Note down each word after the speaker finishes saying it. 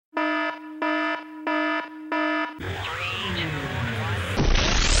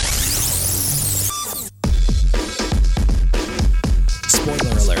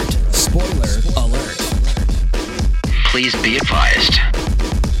Please be advised.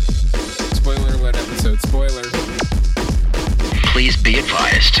 Spoiler alert episode. Spoiler. Please be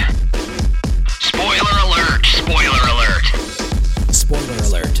advised. Spoiler alert. Spoiler alert. Spoiler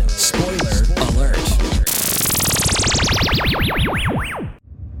alert. Spoiler alert.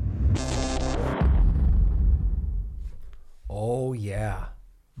 Oh, yeah.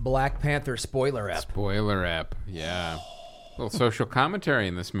 Black Panther spoiler app. Spoiler app. Yeah. A little social commentary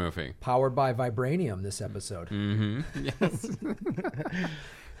in this movie. Powered by Vibranium this episode. Mm-hmm. Yes.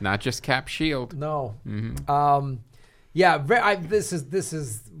 Not just Cap Shield. No. Mm-hmm. This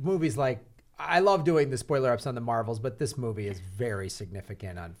is movies like, I love doing the spoiler ups on the Marvels, but this movie is very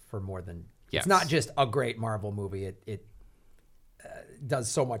significant for more than, Yes. It's not just a great Marvel movie. It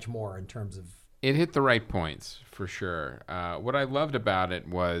does so much more in terms of. It hit the right points, for sure. What I loved about it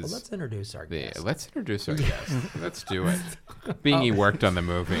was... Well, let's introduce our guest. Let's introduce our guest. Let's do it. Being he worked on the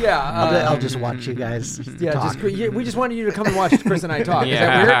movie. Yeah. I'll just watch you guys talk. We just wanted you to come and watch Chris and I talk.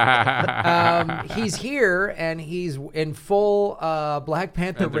 Yeah. Is that weird? He's here, and he's in full Black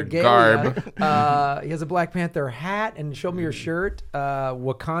Panther regalia. Garb. He has a Black Panther hat, and show me your shirt.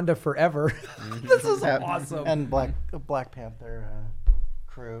 Wakanda forever. This is awesome. And Black Panther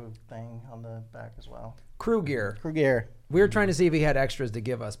crew thing on the back as well. Crew gear. Crew gear. We were trying to see if he had extras to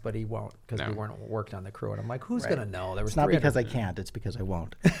give us, but he won't because No. we weren't worked on the crew. And I'm like, who's Right. going to know? There was It's not 300 because I can't, it's because I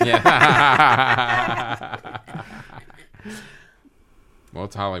won't. Yeah. Well,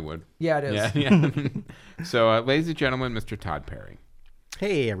 it's Hollywood. Yeah, it is. Yeah. So, ladies and gentlemen, Mr. Todd Perry.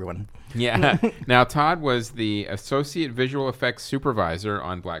 Hey, everyone. Yeah. Now, Todd was the associate visual effects supervisor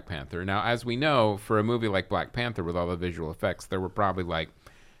on Black Panther. Now, as we know, for a movie like Black Panther with all the visual effects, there were probably like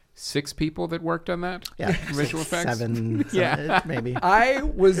 6 people that worked on that. Yeah, Visual effects. 7, Yeah. maybe. I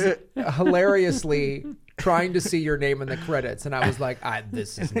was hilariously trying to see your name in the credits, and I was like,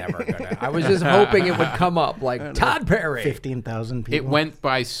 this is never gonna. I was just hoping it would come up like Todd Perry. 15,000 people. It went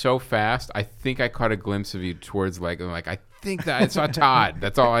by so fast. I think I caught a glimpse of you towards like I think that I saw Todd.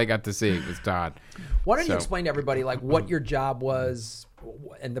 That's all I got to see was Todd. Why don't you So- explain to everybody like what your job was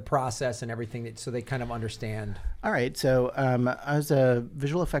and the process and everything, so they kind of understand? All right, so I was a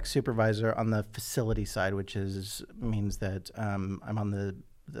visual effects supervisor on the facility side, which means that I'm on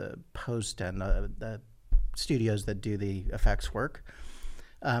the post and the studios that do the effects work,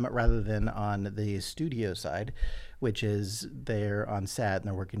 rather than on the studio side, which is they're on set and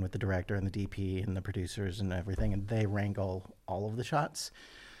they're working with the director and the DP and the producers and everything, and they wrangle all of the shots.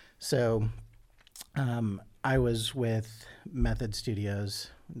 So I was with Method Studios.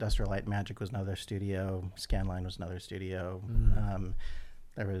 Industrial Light and Magic was another studio. Scanline was another studio.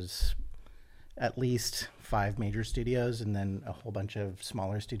 There was at least 5 major studios, and then a whole bunch of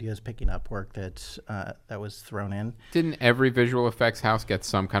smaller studios picking up work that was thrown in. Didn't every visual effects house get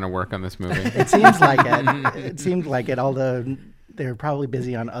some kind of work on this movie? It seems like it. It seemed like it, although they were probably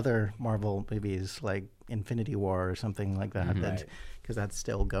busy on other Marvel movies like Infinity War or something like that, because that's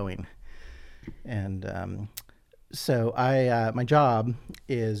still going. And so my job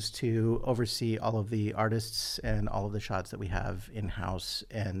is to oversee all of the artists and all of the shots that we have in-house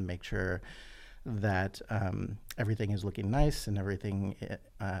and make sure that everything is looking nice and everything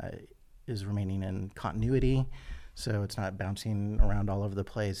is remaining in continuity, so it's not bouncing around all over the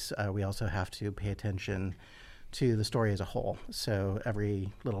place. We also have to pay attention to the story as a whole, so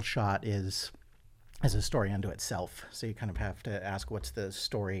every little shot is a story unto itself, so you kind of have to ask, what's the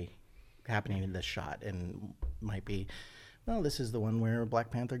story happening in this shot? And might be, well, this is the one where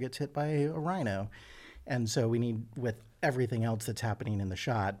Black Panther gets hit by a rhino. And so we need, with everything else that's happening in the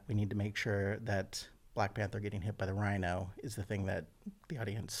shot, we need to make sure that Black Panther getting hit by the rhino is the thing that the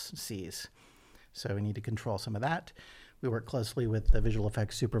audience sees. So we need to control some of that. We work closely with the visual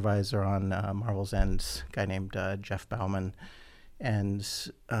effects supervisor on Marvel's Ends, a guy named Jeff Bauman. And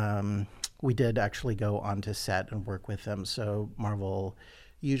we did actually go onto set and work with them. So Marvel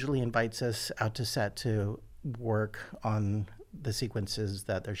usually invites us out to set to work on the sequences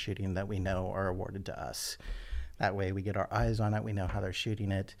that they're shooting that we know are awarded to us. That way we get our eyes on it, we know how they're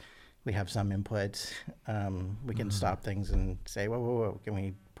shooting it, we have some input, we can stop things and say, whoa, can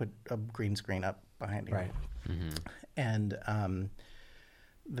we put a green screen up behind you? Right. And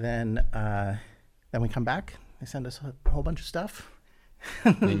then we come back, they send us a whole bunch of stuff.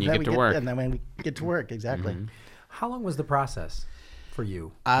 Then you get to work. And then when we get to work, exactly. How long was the process for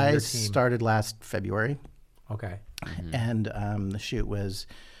you? I and your team? started last February, Okay. and the shoot was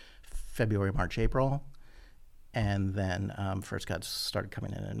February, March, April, and then first cuts started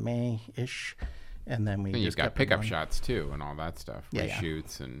coming in May-ish, and then we And you've just got kept pickup going. shots too, and all that stuff. Yeah, yeah.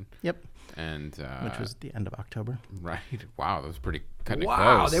 Reshoots and Yep, which which was the end of October. right. Wow, that was pretty kind of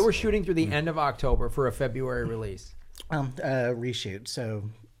Wow, close. they were shooting through the end of October for a February release. Reshoot. So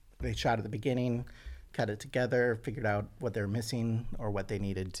they shot at the beginning, cut it together, figured out what they were missing or what they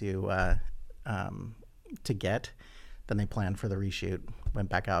needed to get. Then they planned for the reshoot, went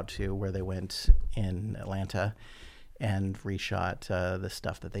back out to where they went in Atlanta and reshot the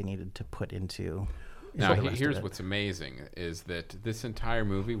stuff that they needed to put into. Now, here's what's amazing is that this entire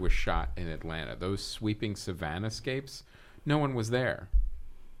movie was shot in Atlanta. Those sweeping savannahscapes, no one was there.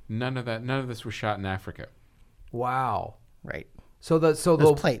 None of this was shot in Africa. Wow. Right. So those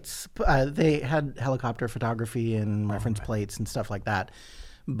plates, they had helicopter photography and reference plates and stuff like that.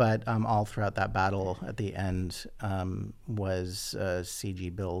 But all throughout that battle at the end was a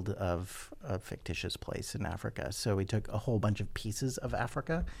CG build of a fictitious place in Africa. So we took a whole bunch of pieces of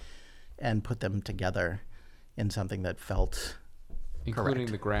Africa and put them together in something that felt including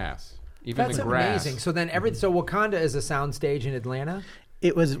correct. The grass. Even That's the grass. amazing. So then so Wakanda is a soundstage in Atlanta?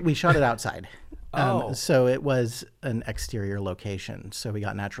 We shot it outside. So it was an exterior location. So we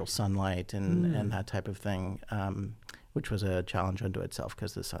got natural sunlight and that type of thing, which was a challenge unto itself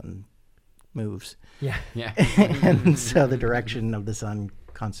because the sun moves. Yeah. Yeah. And so the direction of the sun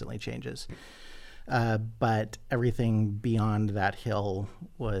constantly changes. But everything beyond that hill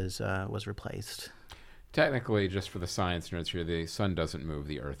was replaced. Technically, just for the science nerds here, the sun doesn't move,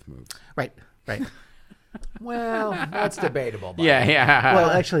 the earth moves. Right. Well, that's debatable. Yeah. Well,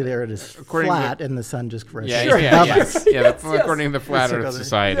 actually, there it is According flat, and the sun just Yeah, rotates above us. that's according to the Flat Earth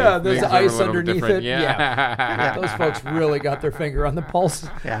Society. Yeah, there's Things are a ice little underneath different. it. Yeah. Those folks really got their finger on the pulse.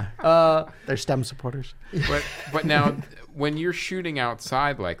 Yeah. They're STEM supporters. But now, when you're shooting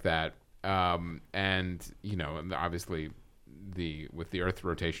outside like that, and obviously with the Earth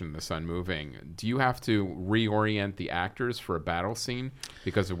rotation and the sun moving, do you have to reorient the actors for a battle scene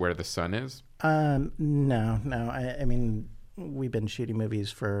because of where the sun is? No. I mean, we've been shooting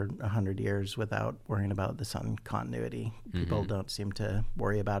movies for 100 years without worrying about the sun continuity. People don't seem to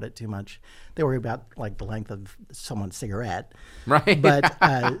worry about it too much. They worry about like the length of someone's cigarette, right?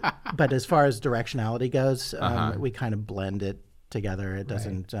 But as far as directionality goes, we kind of blend it together. It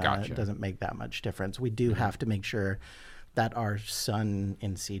doesn't Gotcha. it doesn't make that much difference. We do have to make sure that our sun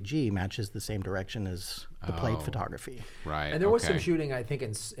in CG matches the same direction as the plate photography. Right. And there was some shooting, I think,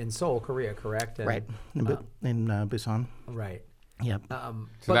 in Seoul, Korea, correct? And, Right. In Busan. Right. Yep.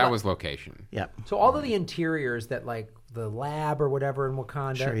 So that was location. Yep. So all of the interiors that, like the lab or whatever in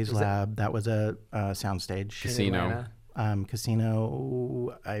Wakanda. Sherry's lab. That was a soundstage. Casino.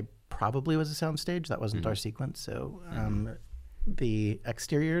 Casino. I probably was a soundstage. That wasn't our sequence. So the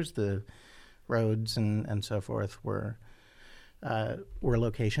exteriors, the roads and so forth were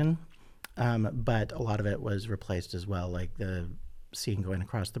location, but a lot of it was replaced as well, like the scene going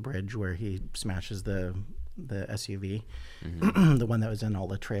across the bridge where he smashes the SUV, the one that was in all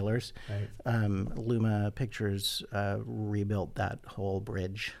the trailers. Right. Luma Pictures rebuilt that whole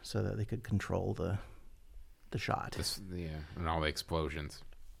bridge so that they could control the shot. And all the explosions.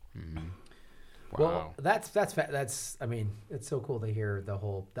 Wow. Well, that's. I mean, it's so cool to hear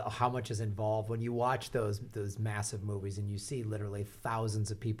how much is involved when you watch those massive movies and you see literally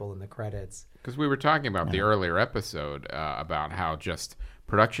thousands of people in the credits. Because we were talking about the earlier episode about how just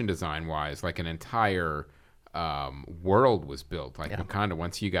production design wise, like an entire world was built. Like Wakanda,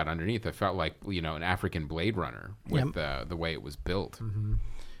 once you got underneath, it felt like an African Blade Runner with the way it was built. Mm-hmm.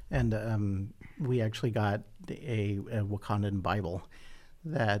 And we actually got a Wakandan Bible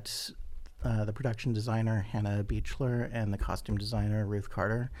that. The production designer, Hannah Beechler, and the costume designer, Ruth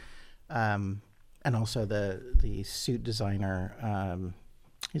Carter, and also the suit designer,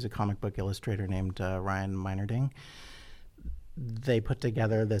 he's a comic book illustrator named Ryan Meinerding. They put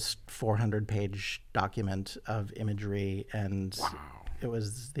together this 400-page document of imagery, and it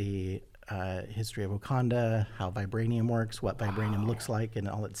was the history of Wakanda, how vibranium works, what vibranium looks like in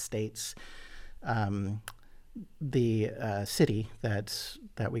all its states. The city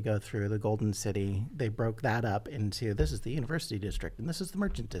that we go through, the Golden City, they broke that up into this is the University District and this is the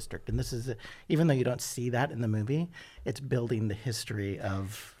Merchant District and this is even though you don't see that in the movie, it's building the history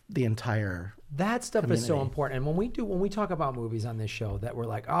of the entire that stuff community. Is so important. And when we talk about movies on this show that we're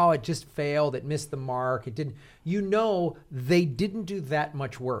like, oh, it just failed, it missed the mark, it didn't. They didn't do that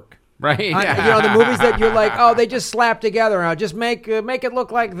much work. Right. The movies that you're like, oh, they just slapped together. Now just make it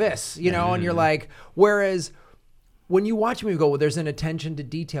look like this, and you're like, whereas when you watch a movie, well, there's an attention to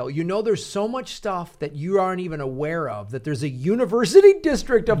detail. There's so much stuff that you aren't even aware of, that there's a University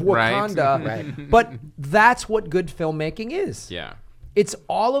District of Wakanda. Right. But that's what good filmmaking is. Yeah. It's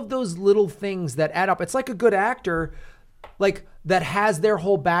all of those little things that add up. It's like a good actor, like that has their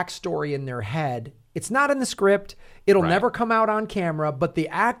whole backstory in their head It's not in the script. It'll Right. never come out on camera, but the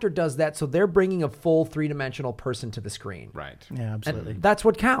actor does that, so they're bringing a full 3-dimensional person to the screen. Right. Yeah, absolutely. And that's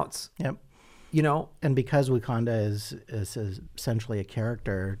what counts. Yep. You know? And because Wakanda is essentially a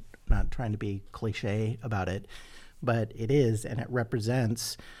character, not trying to be cliche about it, but it is, and it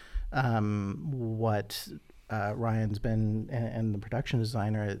represents what Ryan's been, and the production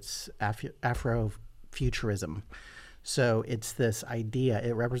designer, it's Afrofuturism. So it's this idea,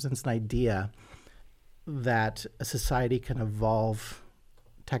 it represents an idea that a society can evolve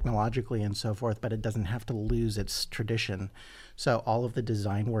technologically and so forth, but it doesn't have to lose its tradition. So all of the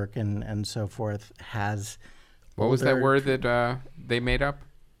design work and so forth has... What was that older word that they made up?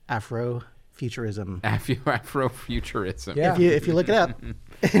 Afrofuturism. Afrofuturism. Yeah. If you look it up,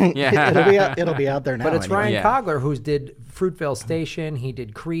 Yeah. it'll be out there now. But it's anyway. Ryan Yeah. Coogler who did Fruitvale Station. He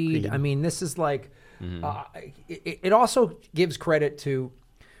did Creed. I mean, this is like... it also gives credit to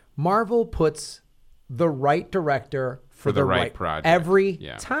Marvel puts the right director for the right project. every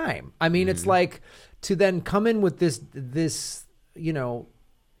Yeah. time. I mean, it's like to then come in with this, you know,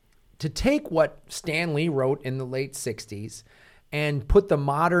 to take what Stan Lee wrote in the late 60s and put the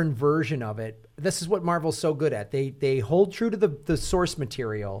modern version of it. This is what Marvel's so good at. They hold true to the source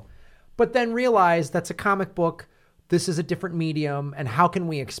material, but then realize that's a comic book. This is a different medium, and how can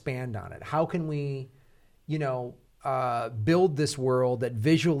we expand on it? How can we, you know, build this world that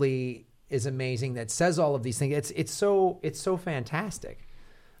visually is amazing, that says all of these things? It's so fantastic,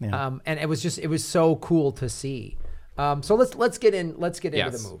 Yeah. and it was so cool to see. So let's get into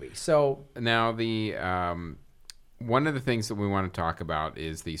Yes. the movie. So Now, the one of the things that we want to talk about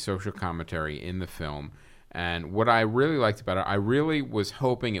is the social commentary in the film. And what I really liked about it, I really was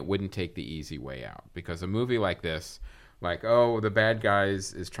hoping it wouldn't take the easy way out. Because a movie like this, like, oh, the bad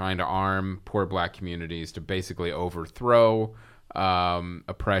guys is trying to arm poor black communities to basically overthrow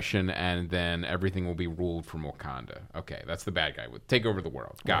oppression, and then everything will be ruled from Wakanda. Okay, that's the bad guy. Take over the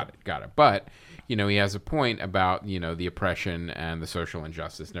world. Got it. But, you know, he has a point about, you know, the oppression and the social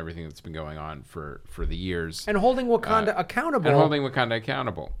injustice and everything that's been going on for the years. and holding Wakanda accountable. And holding Wakanda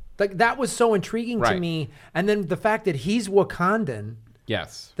accountable. Like, that was so intriguing to Right. me. And then the fact that he's Wakandan,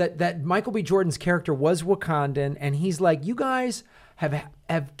 Yes. that Michael B. Jordan's character was Wakandan, and he's like, you guys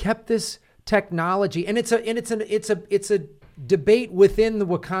have kept this technology, and it's a debate within the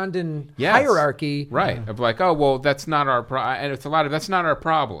Wakandan Yes. hierarchy. Right. Of like, oh, well, that's not our and it's a lot of that's not our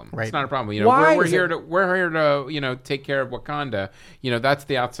problem. Right. It's not a problem. You know, Why we're is here it- to you know, take care of Wakanda. You know, that's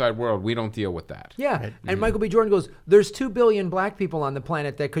the outside world. We don't deal with that. Yeah. And Michael B. Jordan goes, there's 2 billion black people on the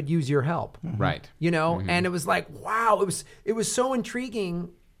planet that could use your help. Right. You know, and it was like, wow, it was so intriguing.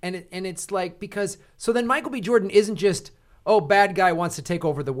 And it's like, because so then Michael B. Jordan isn't just, oh, bad guy wants to take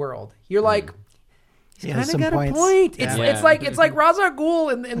over the world. You're like, he's He has kind of some got points. a point. Yeah. It's like Ra's al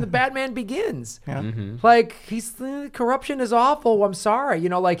Ghul in the Batman Begins. Yeah. Like, corruption is awful. I'm sorry. You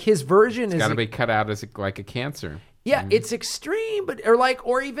know, like his version is Got to be cut out as like a cancer. yeah, it's extreme, but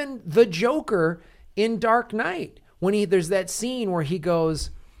or even the Joker in Dark Knight when there's that scene where he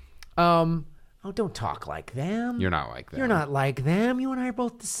goes, "Oh, don't talk like them. You're not like that. You're not like them. You and I are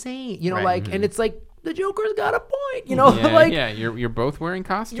both the same." You know, Right. like, and it's like the Joker's got a point. You know, Yeah, like yeah. You're both wearing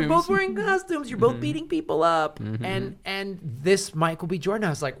costumes. you're both wearing costumes. You're both beating people up, and this Michael B. Jordan, I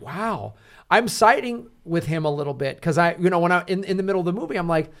was like, wow, I'm siding with him a little bit because when I in the middle of the movie, I'm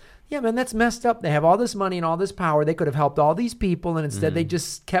like, yeah, man, that's messed up. They have all this money and all this power. They could have helped all these people, and instead they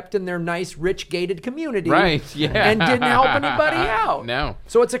just kept in their nice, rich, gated community, Right, yeah. and didn't help anybody out. No.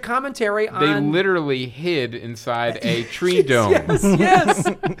 So it's a commentary They on literally hid inside a tree dome. yes,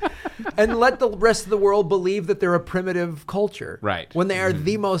 and let the rest of the world believe that they're a primitive culture, Right. When they are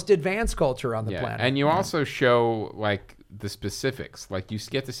the most advanced culture on the Yeah, planet. and you also show like the specifics. Like you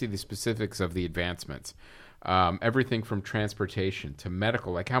get to see the specifics of the advancements. Everything from transportation to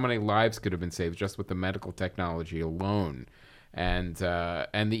medical. Like how many lives could have been saved just with the medical technology alone. And the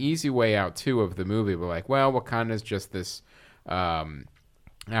easy way out too of the movie, we're like, well, Wakanda's just this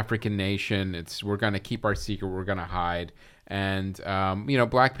African nation. We're going to keep our secret. We're going to hide. And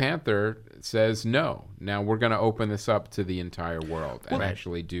Black Panther says no. Now we're going to open this up to the entire world and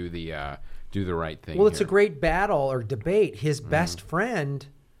actually do the right thing. Well, it's a here. great battle or debate. His best friend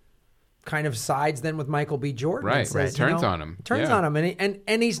kind of sides then with Michael B. Jordan. Right, and says, right. Turns on him. Turns Yeah. on him.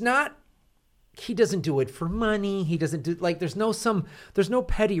 And he's not, he doesn't do it for money. He doesn't do, like, there's no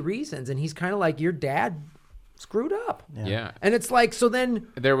petty reasons. And he's kind of like, your dad screwed up. Yeah. And it's like, so then.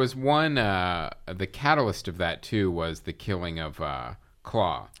 There was one, the catalyst of that too was the killing of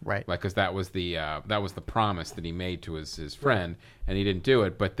Claw. Right. Like, because that was the promise that he made to his friend, and he didn't do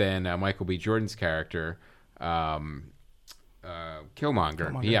it. But then Michael B. Jordan's character,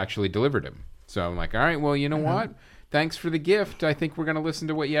 Killmonger, he actually delivered him. So I'm like, all right, well, you know what? Thanks for the gift. I think we're going to listen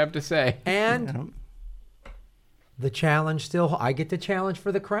to what you have to say. And the challenge still, I get the challenge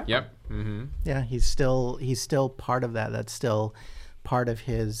for the crown. Yep. Mm-hmm. Yeah, he's still part of that. That's still part of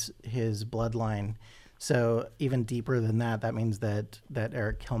his bloodline. So even deeper than that, that means that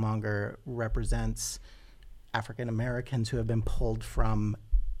Eric Killmonger represents African Americans who have been pulled from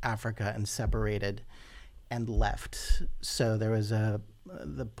Africa and separated and left. So there was the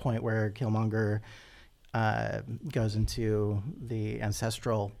point where Killmonger goes into the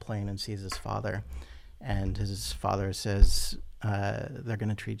ancestral plane and sees his father, and his father says, they're going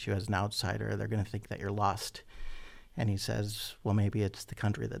to treat you as an outsider. They're going to think that you're lost. And he says, well, maybe it's the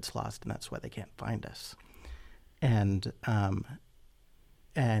country that's lost, and that's why they can't find us. And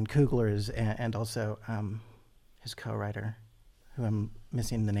Coogler is, and also his co-writer, who I'm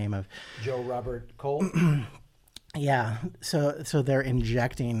missing the name of. Joe Robert Cole. Yeah, so they're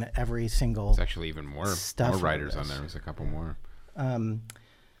injecting every single. It's actually even more stuff writers on there. There's a couple more.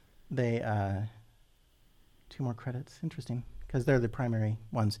 They 2 more credits. Interesting, because they're the primary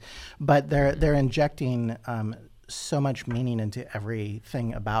ones, but they're injecting so much meaning into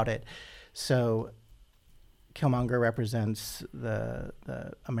everything about it. So Killmonger represents the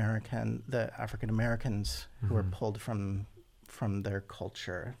African Americans who are pulled from their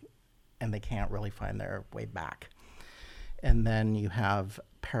culture, and they can't really find their way back. And then you have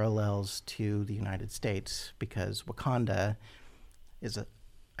parallels to the United States, because Wakanda is an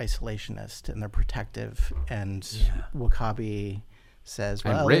isolationist and they're protective, and Wakabi says,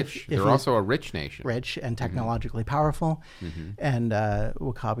 well, and rich. If they're also a rich nation. Rich and technologically powerful. And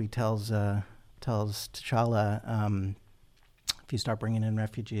Wakabi tells T'Challa, if you start bringing in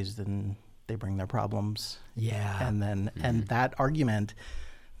refugees, then they bring their problems. Yeah. And then and that argument,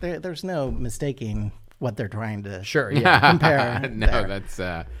 there's no mistaking what they're trying to compare. No,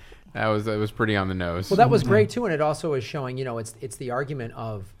 there. that was pretty on the nose. Well, that was great too, and it also is showing, it's the argument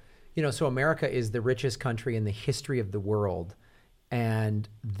of, so America is the richest country in the history of the world, and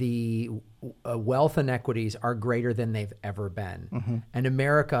the wealth inequities are greater than they've ever been. And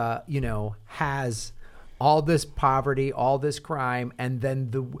America, has all this poverty, all this crime, and then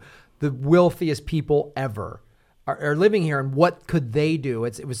the wealthiest people ever are living here. And what could they do?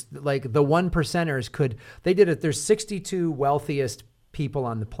 It was like the 1%ers they did it. There's 62 wealthiest people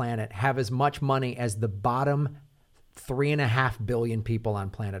on the planet have as much money as the bottom 3.5 billion people on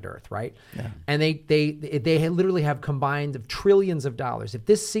planet Earth, right? Yeah. And they literally have combined of trillions of dollars. If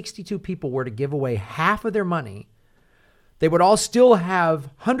this 62 people were to give away half of their money, they would all still have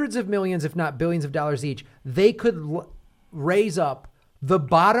hundreds of millions, if not billions of dollars each. They could raise up the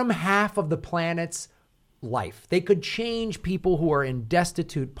bottom half of the planet's life. They could change people who are in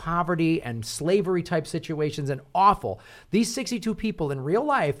destitute poverty and slavery type situations and awful. These 62 people in real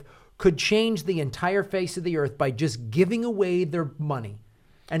life could change the entire face of the earth by just giving away their money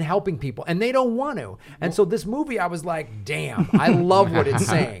and helping people. And they don't want to. And so this movie, I was like, damn, I love what it's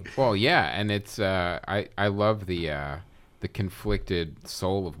saying. Well, yeah. And it's, I love the conflicted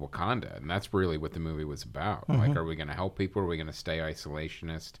soul of Wakanda. And that's really what the movie was about. Like, are we going to help people? Are we going to stay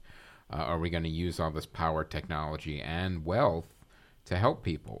isolationist? Are we going to use all this power, technology, and wealth to help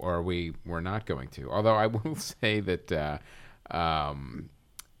people? Or we're not going to? Although I will say that, I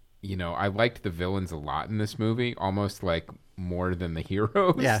liked the villains a lot in this movie, almost like more than the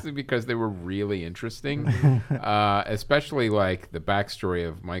heroes, because they were really interesting. Especially like the backstory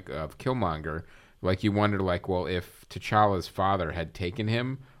of Killmonger. Like you wonder, like, well, if T'Challa's father had taken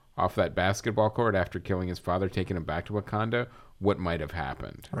him off that basketball court after killing his father, taking him back to Wakanda, what might have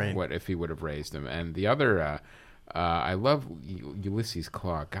happened? Right. What if he would have raised him? And the other, I love Ulysses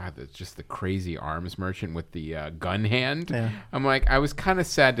Claw. God, that's just the crazy arms merchant with the gun hand. Yeah. I'm like, I was kind of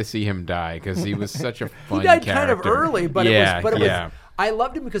sad to see him die because he was such a fun character. He died kind of early, but it was. I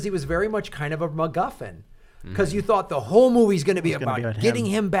loved him because he was very much kind of a MacGuffin. Because you thought the whole movie's going to be about getting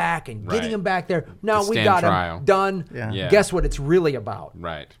him back and getting him back there. No, we got him done. Yeah. Guess what it's really about?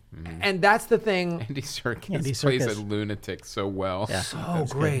 Right. And that's the thing. Andy Serkis plays a lunatic so well. Yeah. So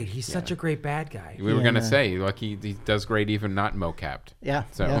great. He's such a great bad guy. We were going to say, like, he does great even not mocapped. Yeah.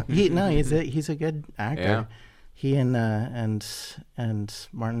 So he's a good actor. Yeah. He and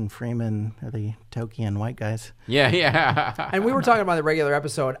Martin Freeman are the Tolkien white guys. Yeah. And we were talking about the regular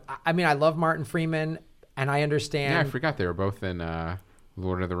episode. I mean, I love Martin Freeman. And I understand. Yeah, I forgot they were both in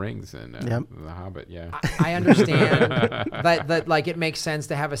Lord of the Rings and The Hobbit. Yeah, I understand that like it makes sense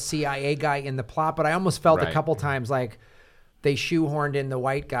to have a CIA guy in the plot, but I almost felt a couple times like, they shoehorned in the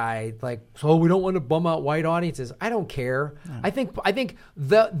white guy, like, so we don't want to bum out white audiences. I don't care. I think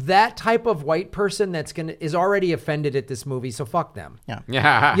that type of white person is already offended at this movie, so fuck them.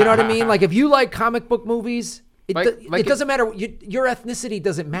 Yeah. You know what I mean? Like, if you like comic book movies, Like it doesn't matter. Your ethnicity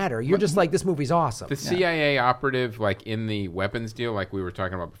doesn't matter. You're just like, this movie's awesome. The CIA operative, like in the weapons deal, like we were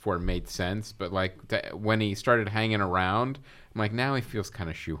talking about before, made sense. But like when he started hanging around, I'm like, now he feels kind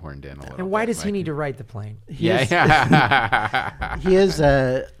of shoehorned in a little. And why bit. does he need to ride the plane? He is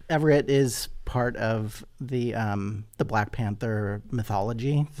Everett is part of the Black Panther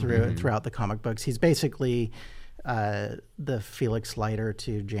mythology throughout the comic books. He's basically the Felix Leiter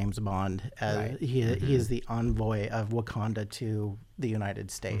to James Bond. He is the envoy of Wakanda to the United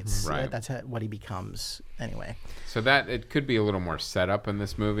States. Right. That's what he becomes anyway. So that it could be a little more set up in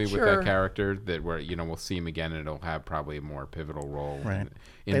this movie with Sure. that character, that where we'll see him again and it'll have probably a more pivotal role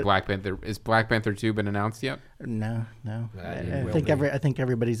in Black Panther. Is Black Panther 2 been announced yet? No. It will I think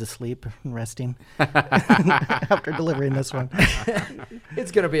everybody's asleep and resting after delivering this one. It's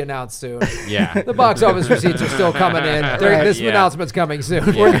going to be announced soon. Yeah. The box office receipts are still coming in. This announcement's coming soon.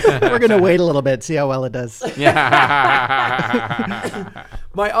 We're going to wait a little bit, see how well it does.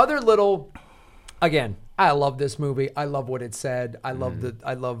 My other little, again, I love this movie. I love what it said. I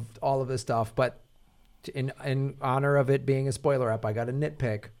love all of this stuff. But in honor of it being a spoiler app, I got to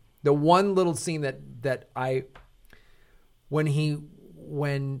nitpick. The one little scene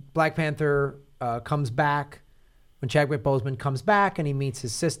when Black Panther comes back, when Chadwick Boseman comes back and he meets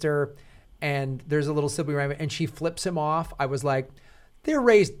his sister, and there's a little sibling rivalry, and she flips him off. I was like, they're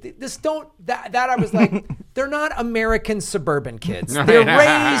raised. I was like, they're not American suburban kids. They're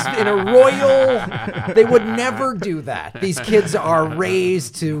raised in a royal. They would never do that. These kids are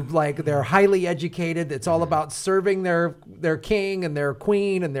raised to, like, they're highly educated. It's all about serving their king and their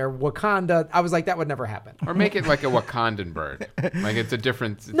queen and their Wakanda. I was like, that would never happen. Or make it like a Wakandan bird. Like it's a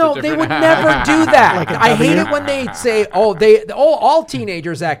different. They would never do that. I hate it when they say, all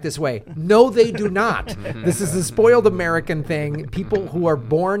teenagers act this way. No, they do not. This is a spoiled American thing. People who are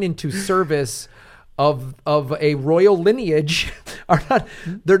born into service of a royal lineage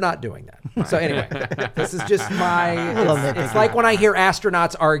they're not doing that. So anyway, this is just it's like when I hear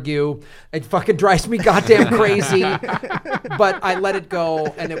astronauts argue, it fucking drives me goddamn crazy. But I let it go,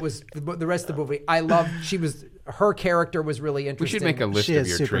 and it was the rest of the movie. Her character was really interesting. We should make a list of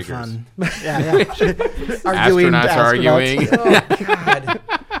your super triggers. fun. Astronauts arguing. Oh God.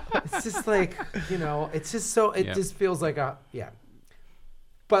 It's just like, it's just so, just feels like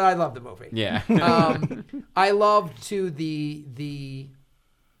but I love the movie. Yeah. I love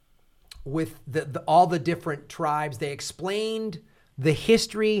with all the different tribes. They explained the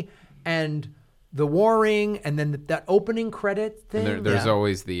history and the warring, and then that opening credit thing. There's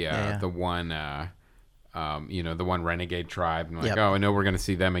always the one, the one renegade tribe. And like, I know we're going to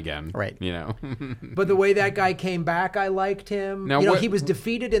see them again. Right. But the way that guy came back, I liked him. Now, he was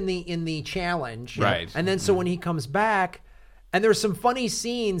defeated in the challenge. Right. And then so when he comes back, and there's some funny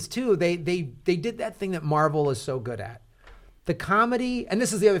scenes too. They did that thing that Marvel is so good at. The comedy, and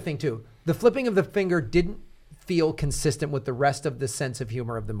this is the other thing too. The flipping of the finger didn't feel consistent with the rest of the sense of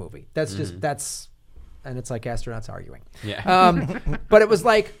humor of the movie. That's and it's like astronauts arguing. Yeah. But it was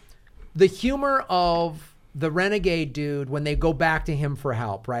like the humor of the renegade dude when they go back to him for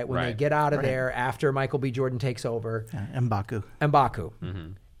help, right? When they get out of there after Michael B. Jordan takes over. M'Baku. Mm-hmm.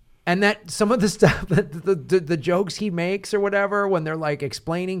 And that some of the stuff, the jokes he makes or whatever, when they're like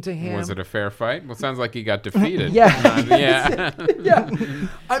explaining to him. Was it a fair fight? Well, it sounds like he got defeated. Yeah. Yeah.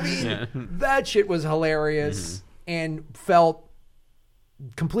 I mean, that shit was hilarious and felt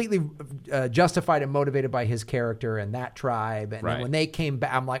completely justified and motivated by his character and that tribe. And then when they came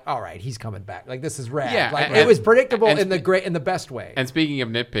back, I'm like, all right, he's coming back. Like, this is rad. Yeah, like, it was predictable in the best way. And speaking of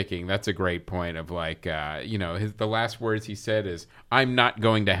nitpicking, that's a great point of like, the last words he said is, "I'm not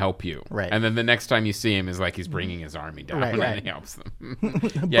going to help you." Right. And then the next time you see him is like he's bringing his army down and he helps them.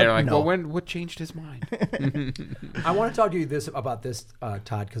 You're like, no. well, what changed his mind? I want to talk to you about this,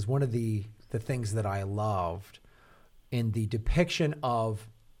 Todd, because one of the things that I loved in the depiction of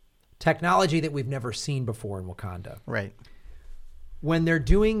technology that we've never seen before in Wakanda. Right. When they're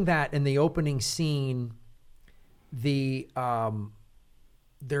doing that in the opening scene, they're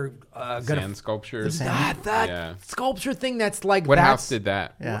Sand sculptures. That sculpture thing that's like What house did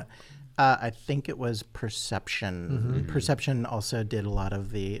that? Yeah. I think it was Perception. Perception also did a lot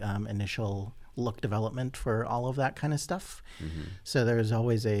of the initial look development for all of that kind of stuff. So there's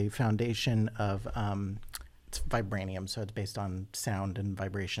always a foundation of it's vibranium, so it's based on sound and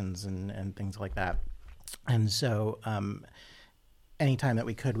vibrations and things like that. And so anytime that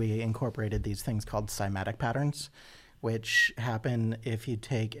we could, we incorporated these things called cymatic patterns, which happen if you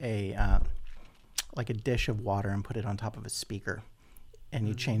take a dish of water and put it on top of a speaker, and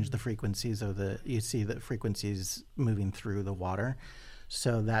you change the frequencies you see the frequencies moving through the water.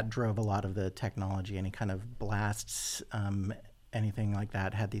 So that drove a lot of the technology. Any kind of blasts, anything like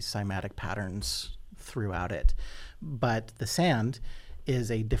that had these cymatic patterns throughout it. But the sand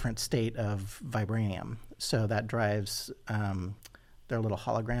is a different state of vibranium. So that drives their little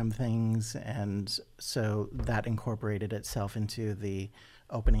hologram things. And so that incorporated itself into the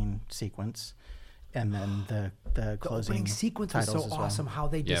opening sequence. And then the closing opening sequence was so titles as well. awesome. How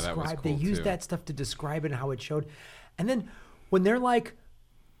they Yeah, that was described, cool, they used too. that stuff to describe it and how it showed. And then when they're like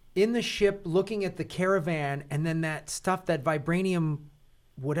in the ship looking at the caravan, and then that stuff, that vibranium,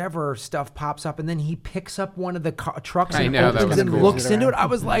 whatever stuff pops up, and then he picks up one of the trucks I and know, that opens was and cool. looks into it. I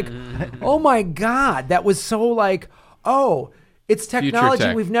was like, oh my God, that was so like, oh, it's technology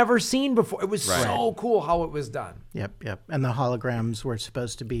tech. we've never seen before. It was Right. so cool how it was done. Yep. And the holograms were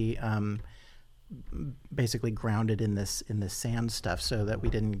supposed to be basically grounded in this sand stuff, so that we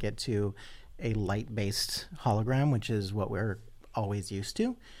didn't get to a light-based hologram, which is what we're always used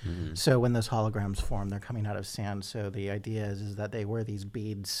to. So when those holograms form, they're coming out of sand. So the idea is that they wear these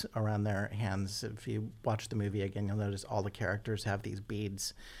beads around their hands. If you watch the movie again, you'll notice all the characters have these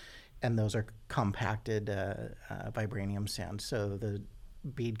beads, and those are compacted vibranium sand. So the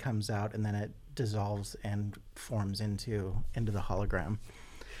bead comes out, and then it dissolves and forms into the hologram.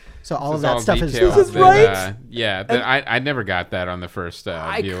 So all of that stuff is details This is right? I never got that on the first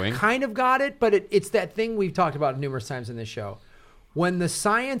viewing. I kind of got it, but it's that thing we've talked about numerous times in this show. When the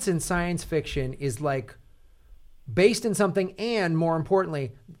science in science fiction is like based in something, and more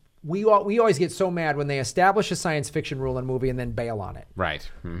importantly, we always get so mad when they establish a science fiction rule in a movie and then bail on it. Right.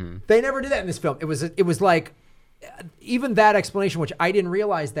 Mm-hmm. They never did that in this film. It was like, even that explanation, which I didn't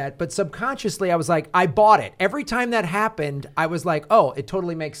realize that, but subconsciously I was like, I bought it. Every time that happened, I was like, oh, it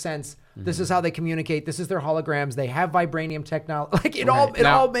totally makes sense. This is how they communicate. This is their holograms. They have vibranium technology. Like it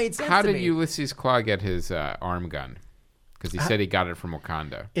all made sense How to did me. Ulysses Claw get his arm gun? Because he said he got it from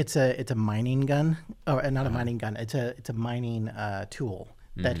Wakanda. It's a mining gun, or not a mining gun. It's a mining tool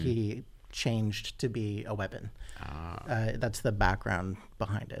that he changed to be a weapon. That's the background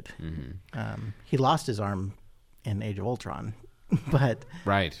behind it. He lost his arm in Age of Ultron, but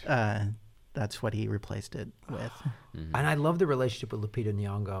Right. that's what he replaced it with. And I love the relationship with Lupita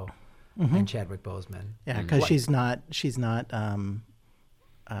Nyong'o and Chadwick Boseman. Yeah, because she's not his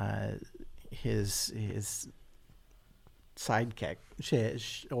sidekick,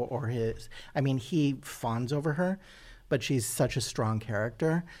 or his. I mean, he fawns over her, but she's such a strong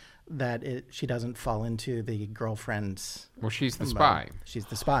character that she doesn't fall into the girlfriend's. Well, she's the spy. She's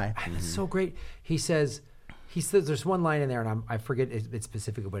the spy. It's so great. He says there's one line in there, and I forget it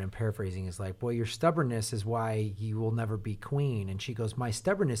specifically, but I'm paraphrasing. Is like, "Boy, your stubbornness is why you will never be queen." And she goes, "My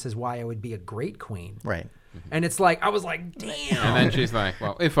stubbornness is why I would be a great queen." Right. And it's like, I was like, damn. And then she's like,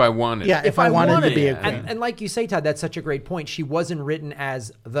 well, if I wanted. Yeah, if I wanted to be a it. queen. And like you say, Todd, that's such a great point. She wasn't written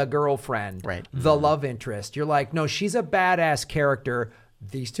as the girlfriend, Right. the love interest. You're like, no, she's a badass character.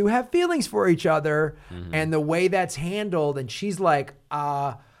 These two have feelings for each other. And the way that's handled, and she's like,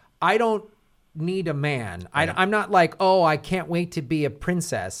 I don't need a man. I'm not like, oh, I can't wait to be a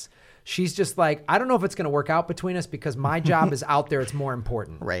princess. She's just like, I don't know if it's going to work out between us because my job is out there. It's more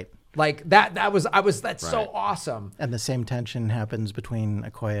important. Right. Like that's so Right. awesome. And the same tension happens between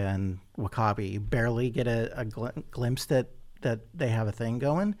Okoye and W'Kabi. You barely get a glimpse that they have a thing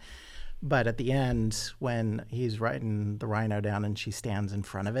going. But at the end, when he's riding the rhino down and she stands in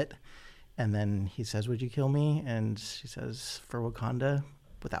front of it, and then he says, "Would you kill me?" And she says, "For Wakanda,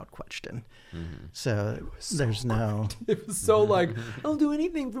 without question." So there's no... It was so like, I'll do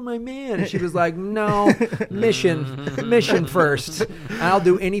anything for my man. And she was like, no, mission first. And I'll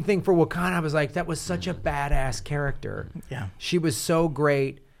do anything for Wakanda. I was like, that was such a badass character. Yeah. She was so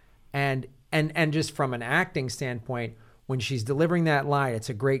great. And just from an acting standpoint, when she's delivering that line, it's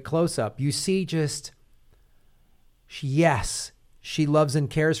a great close-up. You see just, she loves and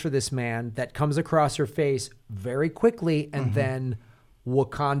cares for this man. That comes across her face very quickly, and then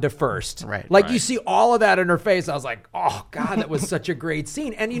Wakanda first. Right. Like you Right. see all of that in her face. I was like, oh God, that was such a great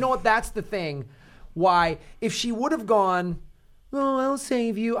scene. And you know what? That's the thing. Why, if she would have gone, "Oh, I'll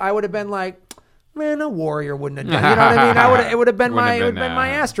save you," I would have been like, man, a warrior wouldn't have done. You know what I mean? It would have been my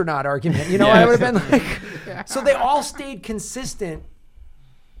astronaut argument. You know, I would have been like. So they all stayed consistent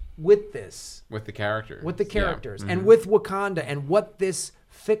with this, With the characters. with the Yeah. characters, and with Wakanda, and what this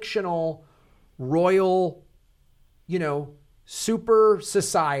fictional royal, super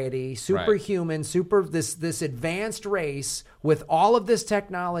society, superhuman, this advanced race with all of this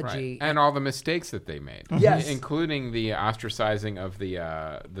technology and all the mistakes that they made. Yes. Including the ostracizing of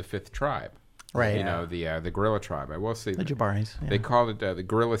the fifth tribe. Right. You know, the gorilla tribe. I will say The Jabaris. Yeah. they called it the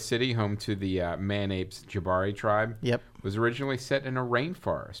Gorilla City, home to the Man-Apes Jabari tribe. Yep. Was originally set in a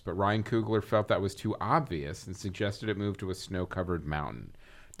rainforest, but Ryan Coogler felt that was too obvious and suggested it move to a snow-covered mountain.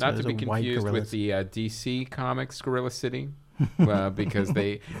 Not to be confused with the DC Comics Gorilla City, because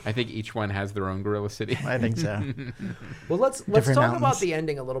I think each one has their own Gorilla City. I think so. Well, let's Different talk about mountains. the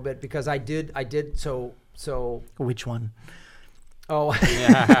ending a little bit, because I did so Which one? oh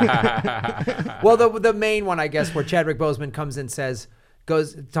well, the main one, I guess, where Chadwick Boseman comes and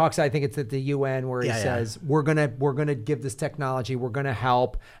talks, I think it's at the UN, where he says, we're gonna give this technology, we're gonna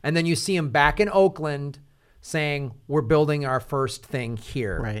help, and then you see him back in Oakland saying, we're building our first thing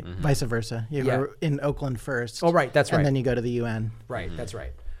here. Right. Vice versa. You were in Oakland first. Oh, right. That's right. And then you go to the UN. Right. That's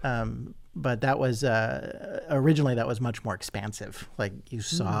right. But that was originally that was much more expansive. Like you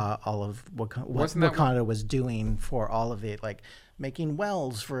saw all of what Wakanda was doing for all of it, like making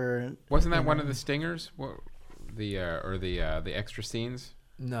wells for. Wasn't that one of the stingers? The extra scenes?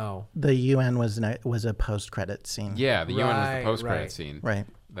 No. The UN was a post-credit scene. Yeah, the UN was the post-credit scene. Right.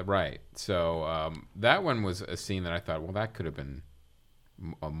 Right. So that one was a scene that I thought, well, that could have been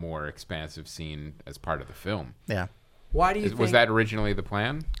a more expansive scene as part of the film. Yeah. Why do you think... Was that originally the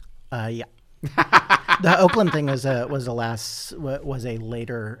plan? Yeah. The Oakland thing was a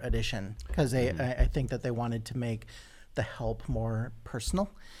later addition, because I think that they wanted to make the help more personal,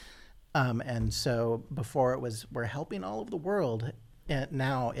 and so before it was we're helping all over the world, and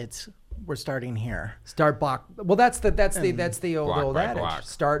now it's we're starting here. Start block. Well, that's the old by adage. block.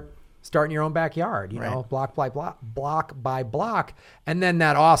 Start in your own backyard. You know, Right. block by block, and then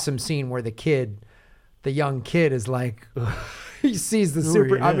that awesome scene where the young kid is like, he sees the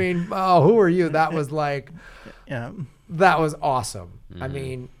super. you? I mean, oh, who are you? That was like, Yeah. that was awesome. I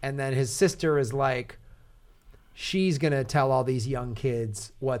mean, and then his sister is like, she's gonna tell all these young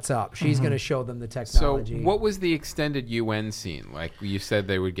kids what's up. She's gonna show them the So technology. what was the extended UN scene? Like you said,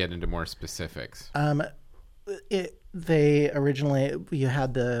 they would get into more specifics. They originally you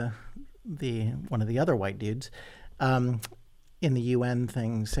had the one of the other white dudes in the UN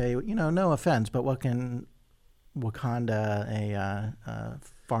thing say, no offense, but what can Wakanda, a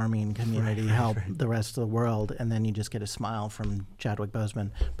farming community, help the rest of the world? And then you just get a smile from Chadwick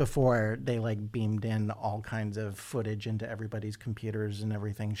Boseman before they like beamed in all kinds of footage into everybody's computers and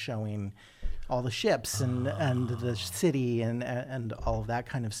everything, showing all the ships and the city and all of that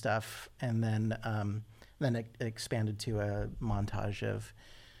kind of stuff. And then it expanded to a montage of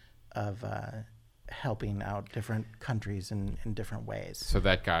helping out different countries in different ways. So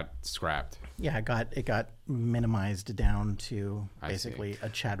that got scrapped. Yeah, it got minimized down to I basically a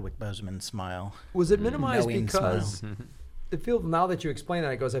Chadwick Boseman smile. Was it minimized Knowing because it feels, now that you explain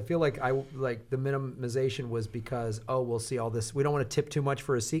that, I feel like the minimization was because, we'll see all this. We don't want to tip too much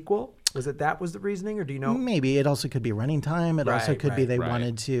for a sequel. Was that was the reasoning, or do you know? Maybe it also could be running time. It also could be they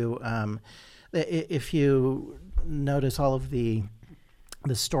wanted to. If you notice, all of the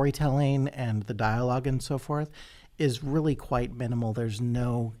storytelling and the dialogue and so forth is really quite minimal. There's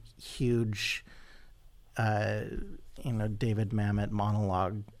no huge, David Mamet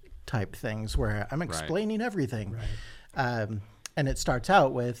monologue type things where I'm explaining everything. Right. And it starts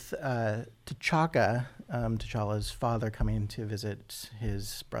out with T'Chaka, T'Challa's father, coming to visit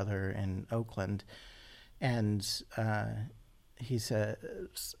his brother in Oakland. And he says,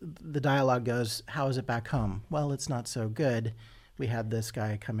 the dialogue goes, "How is it back home?" "Well, it's not so good. We had this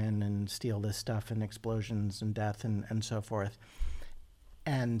guy come in and steal this stuff and explosions and death and so forth."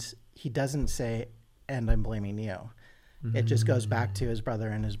 And he doesn't say, "And I'm blaming you." It just goes back to his brother,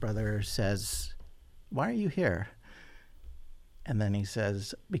 and his brother says, "Why are you here?" And then he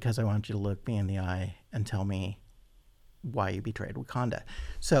says, "Because I want you to look me in the eye and tell me why you betrayed Wakanda."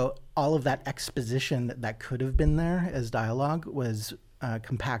 So all of that exposition that could have been there as dialogue was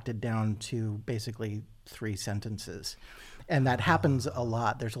compacted down to basically 3 sentences. And that happens a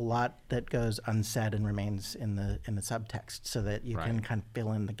lot. There's a lot that goes unsaid and remains in the subtext, so that you can kind of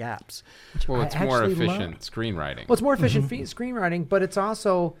fill in the gaps. Well, it's I more actually efficient screenwriting. Well, it's more efficient screenwriting, but it's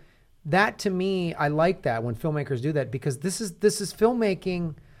also that, to me, I like that when filmmakers do that, because this is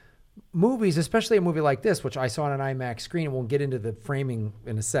filmmaking. Movies, especially a movie like this, which I saw on an IMAX screen, and we'll get into the framing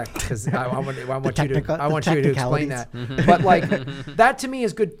in a sec, because I want you to explain that. But like that to me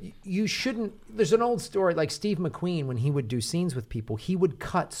is good. You shouldn't. There's an old story, like Steve McQueen, when he would do scenes with people, he would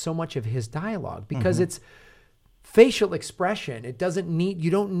cut so much of his dialogue because it's facial expression. It doesn't need. You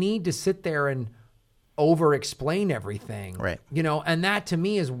don't need to sit there and over explain everything. Right. You know, and that to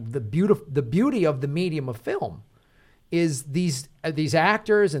me is the beauty of the medium of film is these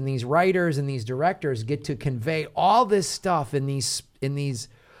actors and these writers and these directors get to convey all this stuff in these,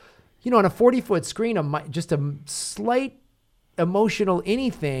 you know, on a 40-foot screen, just a slight emotional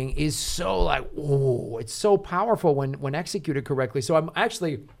anything is so like, oh, it's so powerful when executed correctly. So I'm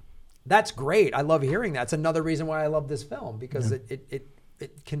actually, that's great. I love hearing that. It's another reason why I love this film, because it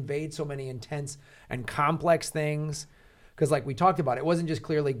conveyed so many intense and complex things. Because like we talked about, it wasn't just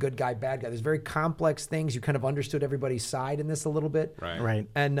clearly good guy, bad guy. There's very complex things. You kind of understood everybody's side in this a little bit. Right.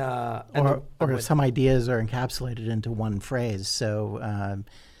 And some ideas are encapsulated into one phrase. So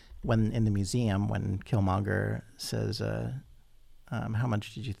when in the museum, when Killmonger says, how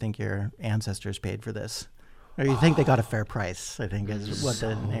much did you think your ancestors paid for this? Or you think they got a fair price, I think is what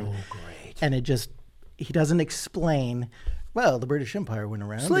the name. Great. And he doesn't explain, well, the British Empire went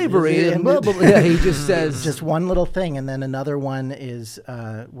around. Slavery and blah, blah, blah. Yeah, he just says. Just one little thing. And then another one is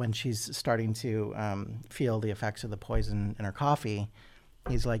when she's starting to feel the effects of the poison in her coffee.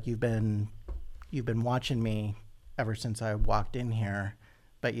 He's like, you've been watching me ever since I walked in here,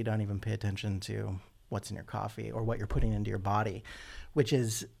 but you don't even pay attention to what's in your coffee or what you're putting into your body, which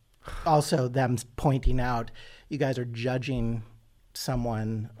is also them pointing out, you guys are judging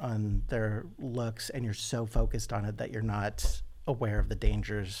someone on their looks and you're so focused on it that you're not aware of the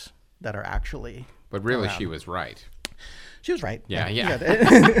dangers that are actually But really, around. she was right. She was right. Yeah.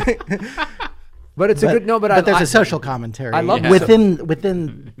 But it's a good, no, but there's a social commentary I love within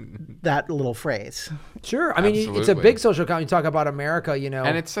that little phrase. Sure. I mean, it's a Absolutely. big social comment. You talk about America, you know.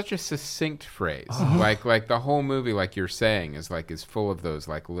 And it's such a succinct phrase. Like the whole movie, like you're saying, is full of those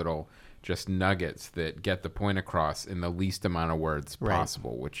like little just nuggets that get the point across in the least amount of words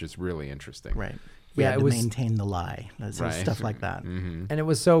possible, which is really interesting. Right. We had to maintain the lie. Stuff like that. Mm-hmm. And it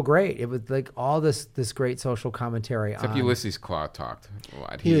was so great. It was like all this great social commentary. Except Ulysses Claw talked a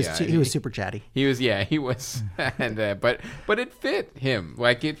lot. He was super chatty. He was, and but it fit him.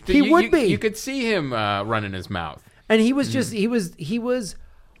 Like it. He would be. You could see him running his mouth. And he was just he was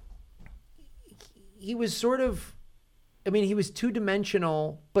sort of, I mean, he was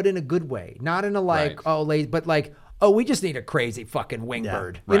two-dimensional, but in a good way, not in a like but like, oh, we just need a crazy fucking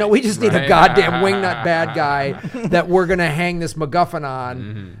wingbird. You know, we just need a goddamn wingnut bad guy that we're going to hang this MacGuffin on.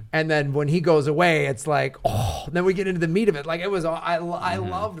 Mm-hmm. And then when he goes away, it's like, oh, then we get into the meat of it. Like it was, I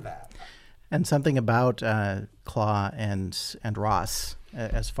loved that. And something about Claw and Ross,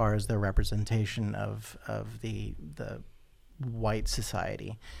 as far as their representation of the white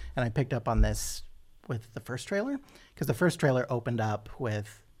society. And I picked up on this with the first trailer, because the first trailer opened up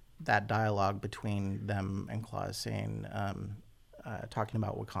with that dialogue between them and Claw saying, talking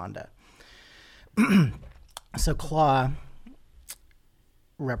about Wakanda. So Claw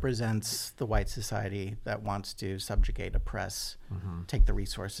represents the white society that wants to subjugate, oppress, take the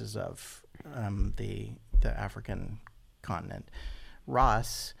resources of the African continent.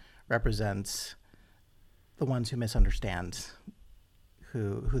 Ross represents the ones who misunderstand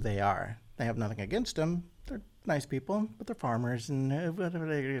who they are. They have nothing against them. They're nice people, but they're farmers and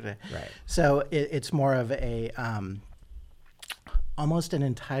right. So it's more of a almost an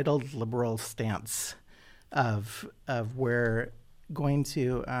entitled liberal stance of we're going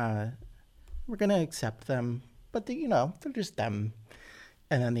to accept them, but they're just them.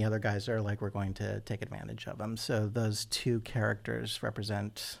 And then the other guys are like, we're going to take advantage of them. So those two characters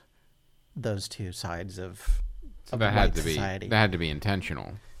represent those two sides of that white society. That had to be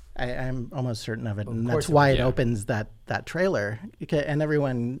intentional. I'm almost certain of it, and that's why it opens that trailer. And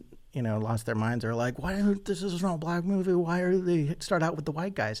everyone, lost their minds. They're like, "Why? This is not a black movie. Why are they start out with the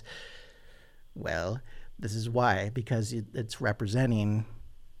white guys?" Well, this is why, because it's representing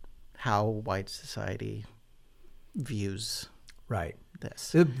how white society views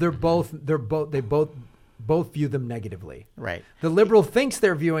this. They both view them negatively. Right. The liberal thinks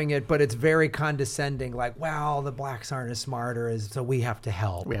they're viewing it, but it's very condescending. Like, well, the blacks aren't as smart, so we have to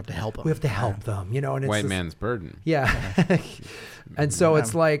help. We have to help them. We have to help them. And it's white man's burden. Yeah. And so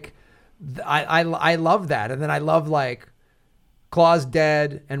it's like, I love that, and then I love like Claw's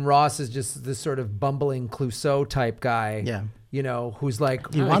dead, and Ross is just this sort of bumbling Clouseau type guy. Yeah. Who's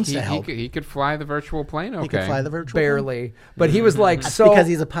like he wants to help. He could fly the virtual plane. Okay, he could fly the virtual barely, plane. But he was like That's so because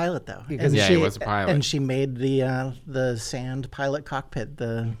he's a pilot though. He was a pilot, and she made the sand pilot cockpit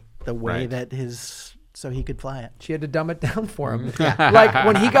the way that so he could fly it. She had to dumb it down for him. Like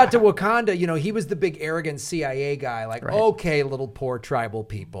when he got to Wakanda, he was the big arrogant CIA guy. Like, okay, little poor tribal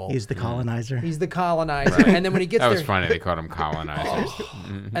people. He's the colonizer. He's the colonizer. And then when he gets that there, was funny. They called him colonizers.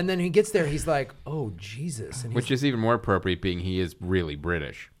 And then he gets there, he's like, oh Jesus, and which is even more appropriate, being he is really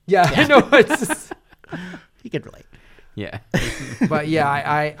British. Yeah. I know. It's just, He could relate. Yeah. But yeah,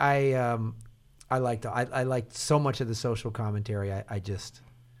 I liked so much of the social commentary.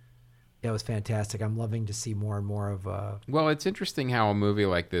 It was fantastic. I'm loving to see more and more of. Well, it's interesting how a movie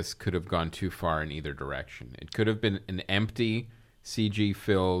like this could have gone too far in either direction. It could have been an empty,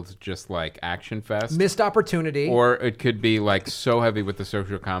 CG-filled, just like action fest. Missed opportunity. Or it could be like so heavy with the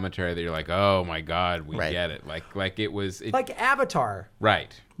social commentary that you're like, oh my God, we get it. Like it was... like Avatar.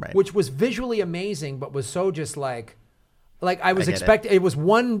 Right. Which was visually amazing, but was so just like I was expecting. It was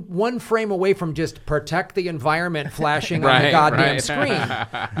one frame away from just protect the environment flashing on the goddamn screen.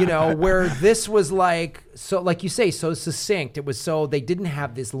 You know, where this was like, so like you say, so succinct. It was so, they didn't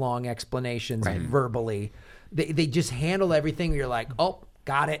have this long explanations verbally. They just handle everything. You're like, oh,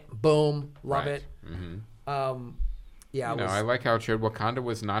 got it. Boom. Love it. Mm-hmm. Yeah, I like how it showed Wakanda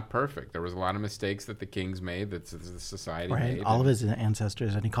was not perfect. There was a lot of mistakes that the kings made, that the society made. All of his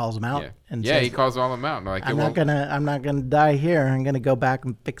ancestors, and he calls them out. Yeah, and he calls all of them out. Like, I'm not gonna die here. I'm gonna go back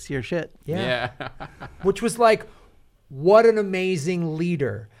and fix your shit. Yeah. Which was like, what an amazing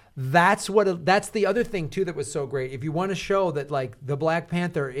leader. That's the other thing too that was so great. If you want to show that like the Black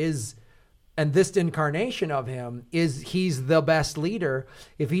Panther is, and this incarnation of him he's the best leader,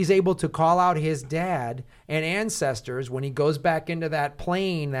 if he's able to call out his dad and ancestors when he goes back into that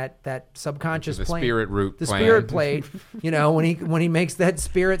plane, that subconscious plane, spirit root, the spirit plate, you know, when he makes that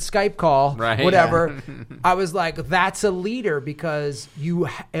spirit Skype call, whatever. I was like, that's a leader, because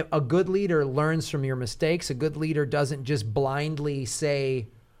a good leader learns from your mistakes. A good leader doesn't just blindly say,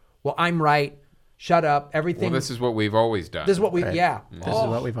 well, I'm right, shut up, everything. Well, this is what we've always done. This is what we, This is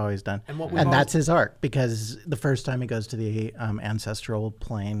what we've always done. And that's his arc, because the first time he goes to the ancestral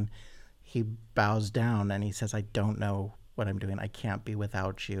plane, he bows down and he says, I don't know what I'm doing. I can't be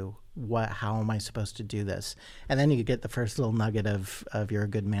without you. How am I supposed to do this? And then you get the first little nugget of you're a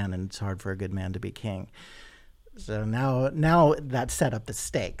good man and it's hard for a good man to be king. So now that set up the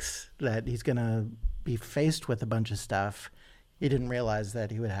stakes, that he's going to be faced with a bunch of stuff. He didn't realize that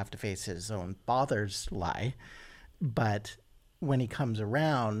he would have to face his own father's lie. But when he comes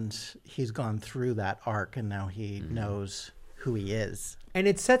around, he's gone through that arc, and now he knows who he is. And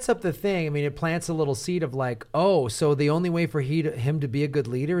it sets up the thing. I mean, it plants a little seed of like, oh, so the only way for him to be a good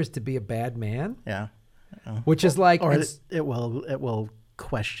leader is to be a bad man? Yeah. Which is like... Or it will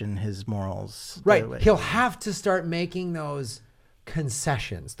question his morals. Right. He'll have to start making those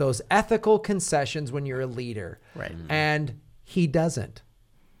concessions, those ethical concessions when you're a leader. Right. And... he doesn't.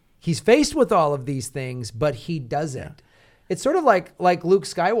 He's faced with all of these things, but he doesn't. Yeah. It's sort of like Luke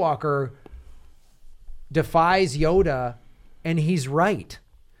Skywalker defies Yoda, and he's right.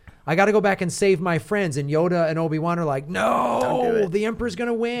 I got to go back and save my friends. And Yoda and Obi-Wan are like, no, the Emperor's going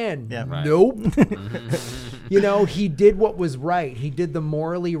to win. Yeah, right. Nope. You know, he did what was right. He did the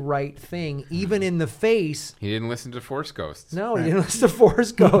morally right thing, even in the face. He didn't listen to Force Ghosts. No, he didn't listen to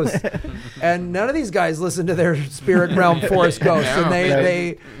Force Ghosts. And none of these guys listen to their spirit realm Force Ghosts. No. And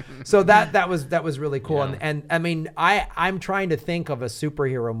they so that was really cool. Yeah. And I mean, I'm trying to think of a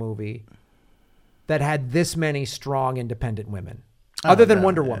superhero movie that had this many strong independent women. Other than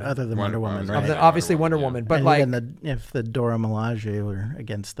Wonder Woman. Other than Wonder Woman, right? Obviously Wonder Woman. But and like, even if the Dora Milaje were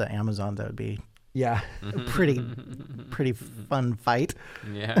against the Amazon, that would be a pretty fun fight.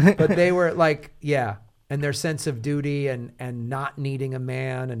 Yeah. But they were like, and their sense of duty and not needing a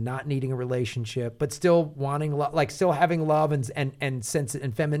man and not needing a relationship, but still wanting still having love and sense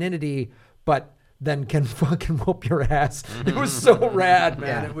and femininity, but then can fucking whoop your ass. It was so rad,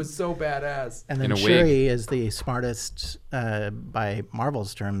 man. Yeah. It was so badass. And then Shuri is the smartest, by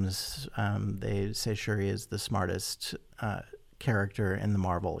Marvel's terms, they say Shuri is the smartest character in the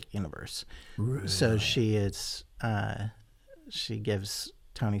Marvel universe. Really? So she is, she gives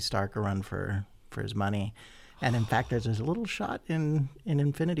Tony Stark a run for his money. And in fact, there's a little shot in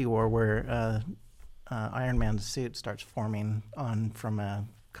Infinity War where Iron Man's suit starts forming from a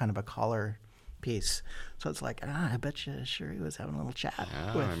kind of a collar piece. So it's like, I bet you Shuri was having a little chat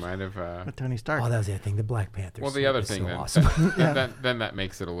with Tony Stark. Oh, that was the other thing, the Black Panther. Well, the other thing, so awesome. then that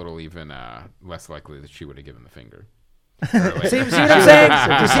makes it a little even less likely that she would have given the finger. See what I'm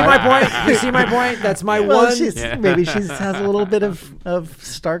saying? You see my point? You see my point? That's my one. Maybe she has a little bit of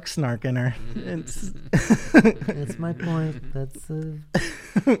Stark snark in her. That's my point.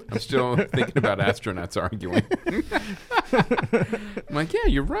 I'm still thinking about astronauts arguing. I'm like, yeah,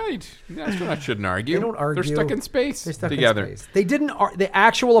 you're right. The astronauts shouldn't argue. They don't argue. They're stuck in space together. In space. They didn't. The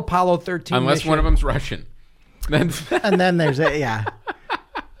actual Apollo 13 unless mission, one of them's Russian. And then there's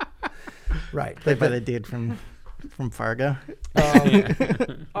right. Played by the dude from Fargo.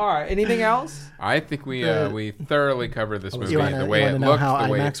 All right. Anything else? I think we thoroughly covered this movie. The way it looked, the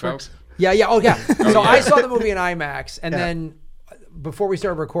way it felt. Yeah. Oh, yeah. So I saw the movie in IMAX, and then before we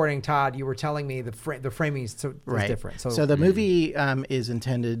started recording, Todd, you were telling me the framing is different. So the movie is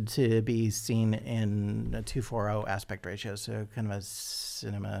intended to be seen in a 2:40 aspect ratio, so kind of a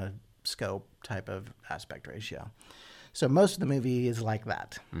cinema scope type of aspect ratio. So most of the movie is like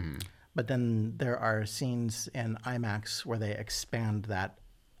that. Mm-hmm. But then there are scenes in IMAX where they expand that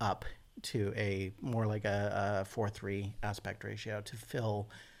up to a more like a 4:3 aspect ratio to fill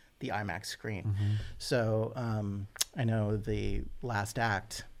the IMAX screen. Mm-hmm. So I know the last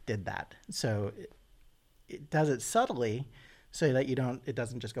act did that. So it does it subtly so that it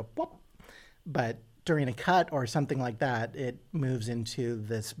doesn't just go whoop. But during a cut or something like that, it moves into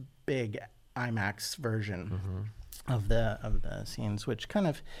this big IMAX version of the scenes, which kind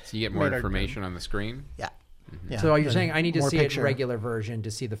of so you get more information on the screen. Yeah. Mm-hmm. Yeah. So you're saying I need to see picture. it in regular version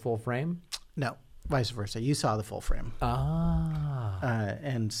to see the full frame? No, vice versa. You saw the full frame.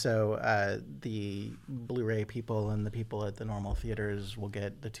 And so the Blu-ray people and the people at the normal theaters will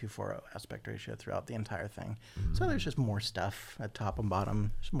get the 2:40 aspect ratio throughout the entire thing. Mm-hmm. So there's just more stuff at top and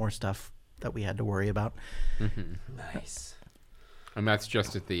bottom. There's more stuff that we had to worry about. Mm-hmm. Nice. And that's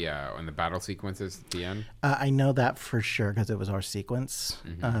just at the in the battle sequences at the end? I know that for sure because it was our sequence.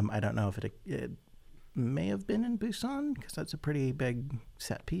 Mm-hmm. I don't know if it may have been in Busan because that's a pretty big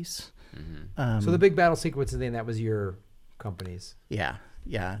set piece. Mm-hmm. So the big battle sequence then that was your company's. Yeah.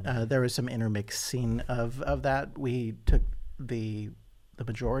 There was some intermixing of that. We took the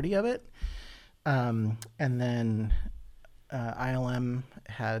majority of it, and then ILM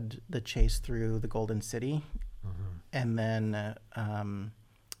had the chase through the Golden City, and then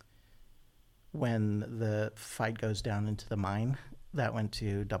when the fight goes down into the mine, that went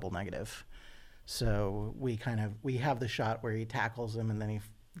to double negative. So we have the shot where he tackles them, and then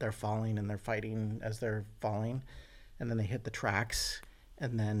they're falling and they're fighting as they're falling, and then they hit the tracks,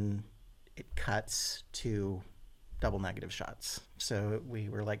 and then it cuts to double negative shots. So we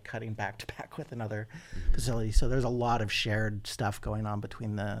were like cutting back to back with another facility. So there's a lot of shared stuff going on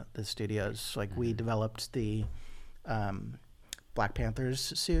between the studios. Like we developed the Black Panther's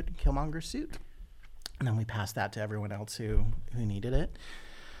suit, Killmonger's suit, and then we passed that to everyone else who needed it.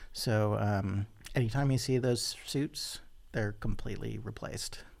 So anytime you see those suits, they're completely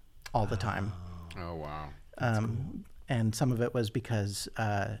replaced all the time. Oh, wow. Cool. And some of it was because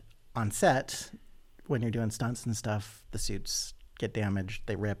on set, when you're doing stunts and stuff, the suits get damaged,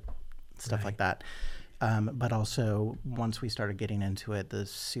 they rip, stuff like that. But also, once we started getting into it, the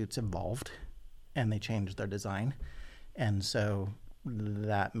suits evolved and they changed their design. And so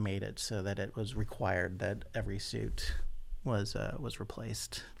that made it so that it was required that every suit was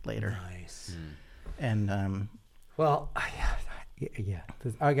replaced later. Nice. And well, yeah,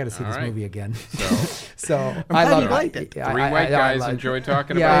 I got to see this movie again. So I'm glad love you it. liked it. Three white guys enjoy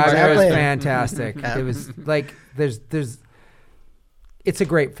talking about it. Exactly. It was fantastic. It was like it's a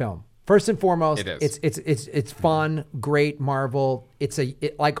great film. First and foremost, it is. It's fun, great Marvel.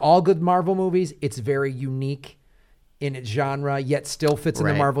 Like all good Marvel movies, it's very unique in its genre, yet still fits in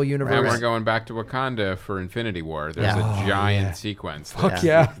the Marvel universe. And we're going back to Wakanda for Infinity War. There's a giant sequence. Fuck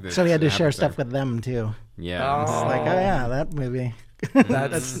yeah. So we had to share stuff with them too. Yeah. It's like, oh yeah, that movie.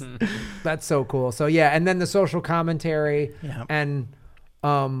 That's so cool. So yeah, and then the social commentary and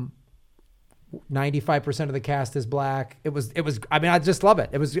 95% of the cast is black. It was I mean, I just love it.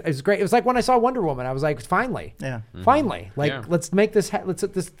 It was great. It was like when I saw Wonder Woman, I was like, finally. Yeah. Mm-hmm. Finally. Like let's make this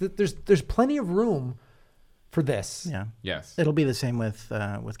there's plenty of room for this. Yeah. Yes. It'll be the same with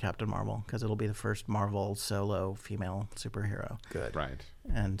Captain Marvel because it'll be the first Marvel solo female superhero. Good. Right.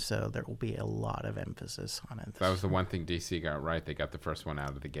 And so there will be a lot of emphasis on it. That was the one thing DC got right. They got the first one out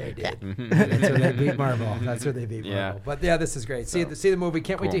of the gate. They did. That's where they beat Marvel. That's where they beat Marvel. But yeah, this is great. See the movie.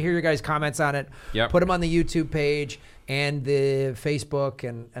 Can't wait to hear your guys' comments on it. Yep. Put them on the YouTube page and the Facebook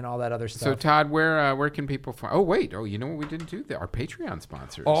and all that other stuff. So Todd, where can people find? Oh wait, you know what we didn't do there? Our Patreon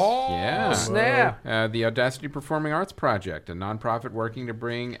sponsors. Oh, yeah, snap! The Audacity Performing Arts Project, a nonprofit working to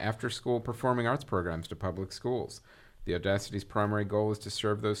bring after-school performing arts programs to public schools. The Audacity's primary goal is to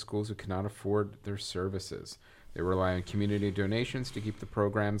serve those schools who cannot afford their services. They rely on community donations to keep the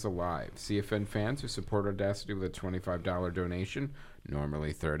programs alive. CFN fans who support Audacity with a $25 donation,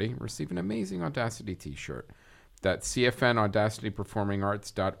 normally $30, receive an amazing Audacity t-shirt. That's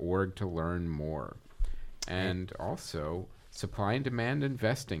cfnaudacityperformingarts.org to learn more. And also,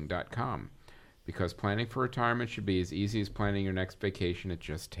 supplyanddemandinvesting.com. Because planning for retirement should be as easy as planning your next vacation. It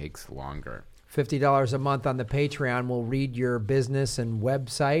just takes longer. $50 a month on the Patreon will read your business and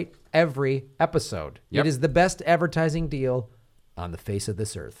website every episode. Yep. It is the best advertising deal on the face of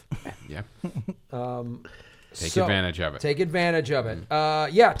this earth. Yeah. Take advantage of it. Take advantage of it.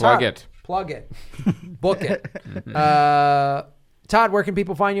 Yeah, Plug Todd, it. Plug it. Book it. Todd, where can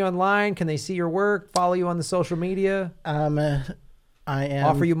people find you online? Can they see your work? Follow you on the social media? I am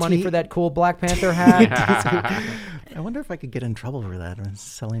Offer you money for that cool Black Panther hat? I wonder if I could get in trouble for that. I'm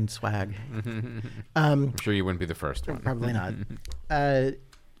selling swag. I'm sure you wouldn't be the first one. Probably not.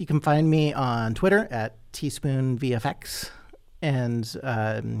 You can find me on Twitter at teaspoonvfx, and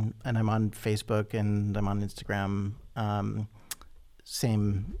I'm on Facebook and I'm on Instagram.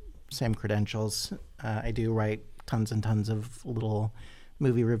 Same credentials. I do write tons and tons of little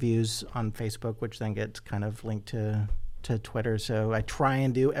movie reviews on Facebook, which then gets kind of linked to Twitter. So I try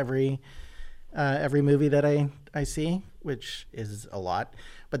and do every movie that I see, which is a lot.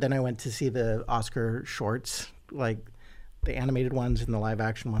 But then I went to see the Oscar shorts, like the animated ones and the live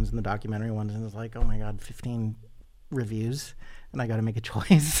action ones and the documentary ones, and it was like, oh my God, 15 reviews, and I got to make a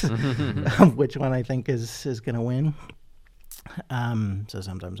choice of which one I think is going to win. So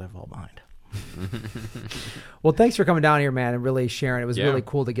sometimes I fall behind. Well, thanks for coming down here, man, and really sharing. It was really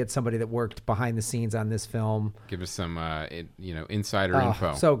cool to get somebody that worked behind the scenes on this film. Give us some, insider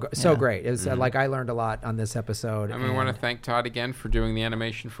info. So great. It was like I learned a lot on this episode. And we want to thank Todd again for doing the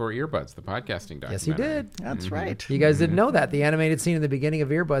animation for Earbuds, the podcasting documentary. Yes, he did. That's right. You guys didn't know that. The animated scene in the beginning of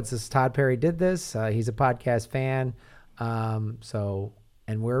Earbuds is Todd Perry did this. He's a podcast fan. And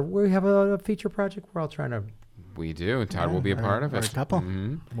we have a feature project we're all trying to. We do, and Todd will be a part of it. We're a couple.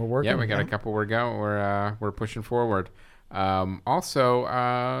 Mm-hmm. We're working. Yeah, we got a couple. We're pushing forward. Also,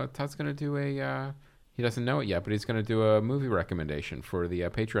 Todd's going to do he doesn't know it yet, but he's going to do a movie recommendation for the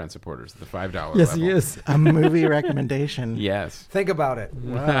Patreon supporters, the $5 level. Yes, he is. A movie recommendation. Yes. Think about it.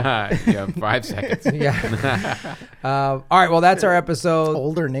 Wow. You have 5 seconds. Yeah. All right. Well, that's our episode.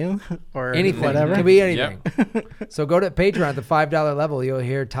 Old or new or Anything. whatever. It can be anything. Yep. So go to Patreon at the $5 level. You'll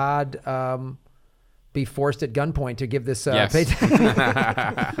hear Todd be forced at gunpoint to give this yes.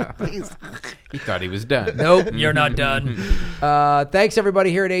 Please. He thought he was done. Nope, you're not done. Thanks,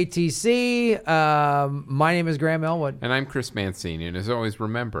 everybody here at ATC. My name is Graham Elwood. And I'm Chris Mancini. And as always,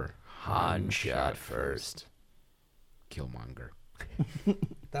 remember, Han shot first. Killmonger.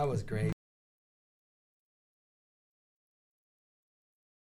 That was great.